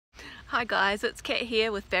Hi guys, it's Kat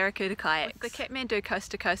here with Barracuda Kayaks. With the Kathmandu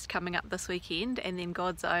Coast to Coast coming up this weekend and then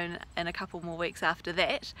God's Own in a couple more weeks after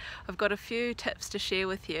that, I've got a few tips to share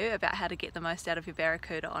with you about how to get the most out of your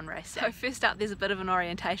Barracuda on race day. So first up, there's a bit of an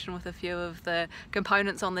orientation with a few of the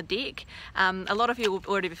components on the deck. A lot of you will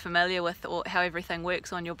already be familiar with how everything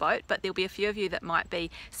works on your boat, but there'll be a few of you that might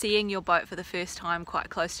be seeing your boat for the first time quite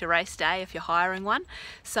close to race day if you're hiring one.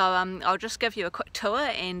 So I'll just give you a quick tour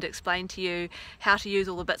and explain to you how to use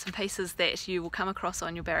all the bits and pieces that you will come across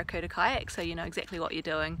on your Barracuda kayak, so you know exactly what you're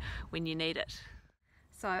doing when you need it.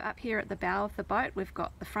 So up here at the bow of the boat we've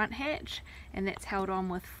got the front hatch, and that's held on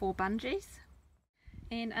with 4 bungees,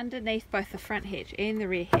 and underneath both the front hatch and the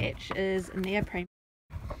rear hatch is neoprene.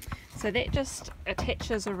 So that just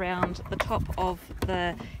attaches around the top of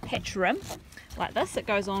the hatch rim like this. It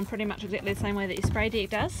goes on pretty much exactly the same way that your spray deck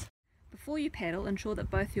does. Before you paddle, ensure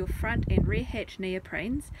that both your front and rear hatch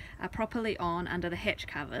neoprenes are properly on under the hatch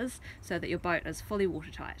covers so that your boat is fully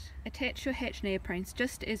watertight. Attach your hatch neoprenes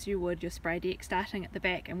just as you would your spray deck, starting at the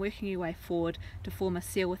back and working your way forward to form a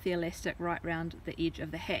seal with the elastic right round the edge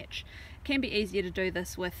of the hatch. It can be easier to do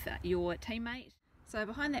this with your teammate. So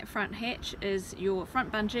behind that front hatch is your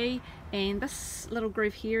front bungee, and this little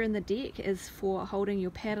groove here in the deck is for holding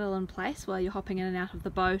your paddle in place while you're hopping in and out of the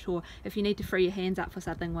boat, or if you need to free your hands up for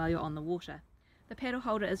something while you're on the water. The paddle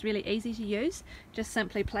holder is really easy to use. Just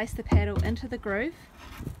simply place the paddle into the groove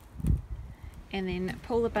and then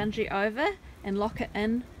pull the bungee over and lock it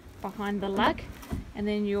in behind the lug, and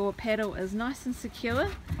then your paddle is nice and secure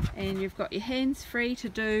and you've got your hands free to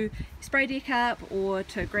do spray deck up or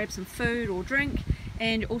to grab some food or drink,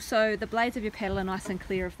 and also the blades of your paddle are nice and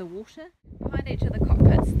clear of the water. Behind each of the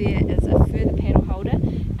cockpits there is a further paddle holder.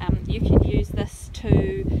 You can use this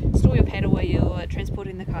to store your paddle while you're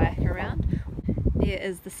transporting the kayak around. There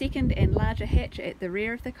is the second and larger hatch at the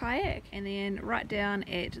rear of the kayak, and then right down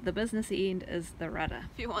at the business end is the rudder.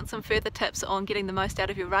 If you want some further tips on getting the most out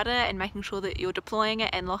of your rudder and making sure that you're deploying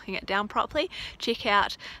it and locking it down properly, check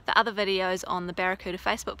out the other videos on the Barracuda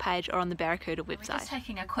Facebook page or on the Barracuda website. We're just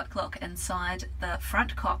taking a quick look inside the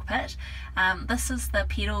front cockpit. This is the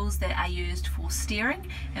pedals that are used for steering,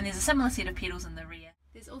 and there's a similar set of pedals in the rear.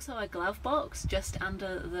 There's also a glove box just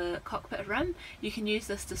under the cockpit rim. You can use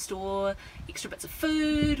this to store extra bits of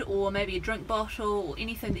food or maybe a drink bottle or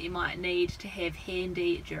anything that you might need to have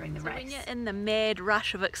handy during the race. When you're in the mad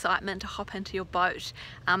rush of excitement to hop into your boat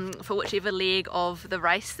for whichever leg of the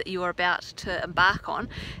race that you're about to embark on,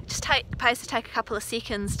 just pays to take a couple of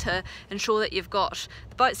seconds to ensure that you've got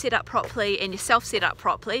the boat set up properly and yourself set up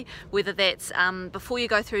properly, whether that's before you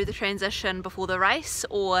go through the transition before the race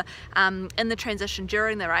or in the transition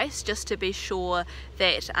during the race, just to be sure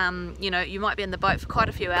that you know, you might be in the boat for quite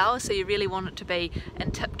a few hours, so you really want it to be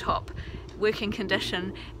in tip-top working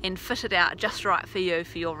condition and fitted out just right for you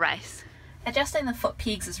for your race. Adjusting the foot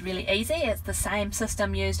pegs is really easy. It's the same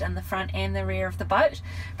system used in the front and the rear of the boat.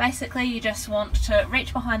 Basically you just want to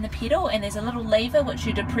reach behind the pedal, and there's a little lever which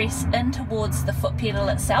you depress in towards the foot pedal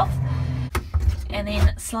itself, and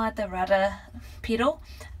then slide the rudder pedal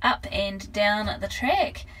up and down the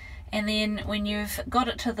track. And then when you've got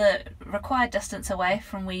it to the required distance away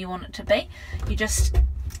from where you want it to be, you just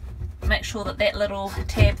make sure that that little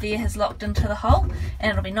tab there has locked into the hole, and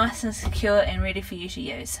it'll be nice and secure and ready for you to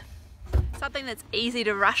use. Something that's easy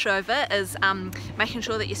to rush over is making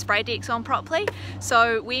sure that your spray deck's on properly.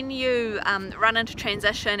 So when you run into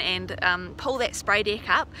transition and pull that spray deck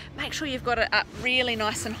up, make sure you've got it up really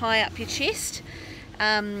nice and high up your chest,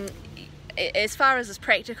 as far as is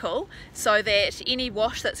practical, so that any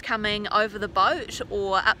wash that's coming over the boat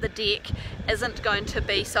or up the deck isn't going to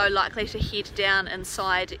be so likely to head down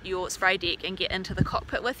inside your spray deck and get into the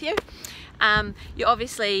cockpit with you. You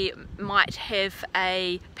obviously might have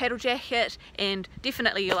a paddle jacket and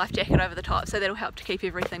definitely your life jacket over the top, so that'll help to keep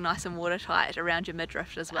everything nice and watertight around your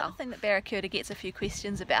midriff as well. Another thing that Barracuda gets a few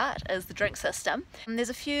questions about is the drink system. And there's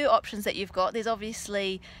a few options that you've got. There's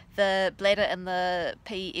obviously the bladder and the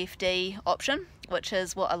PFD option, which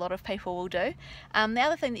is what a lot of people will do. The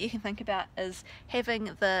other thing that you can think about is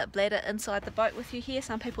having the bladder inside the boat with you here.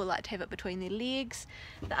 Some people like to have it between their legs.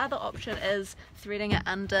 The other option is threading it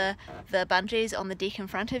under the bungees on the deck in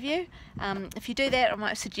front of you. If you do that, I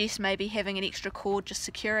might suggest maybe having an extra cord just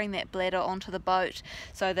securing that bladder onto the boat,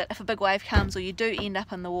 so that if a big wave comes or you do end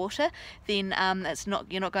up in the water, then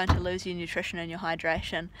you're not going to lose your nutrition and your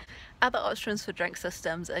hydration. Other options for drink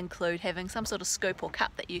systems include having some sort of scoop or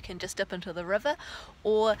cup that you can just dip into the river,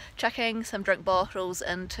 or chucking some drink bottles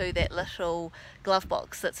into that little glove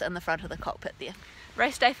box that's in the front of the cockpit there.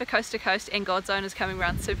 Race day for Coast to Coast and God's Own is coming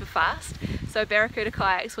around super fast, so Barracuda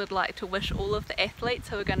Kayaks would like to wish all of the athletes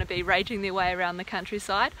who are going to be raging their way around the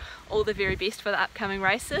countryside all the very best for the upcoming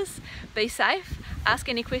races. Be safe, ask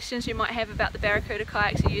any questions you might have about the Barracuda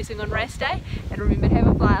Kayaks you're using on race day, and remember to have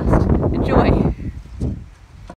a blast.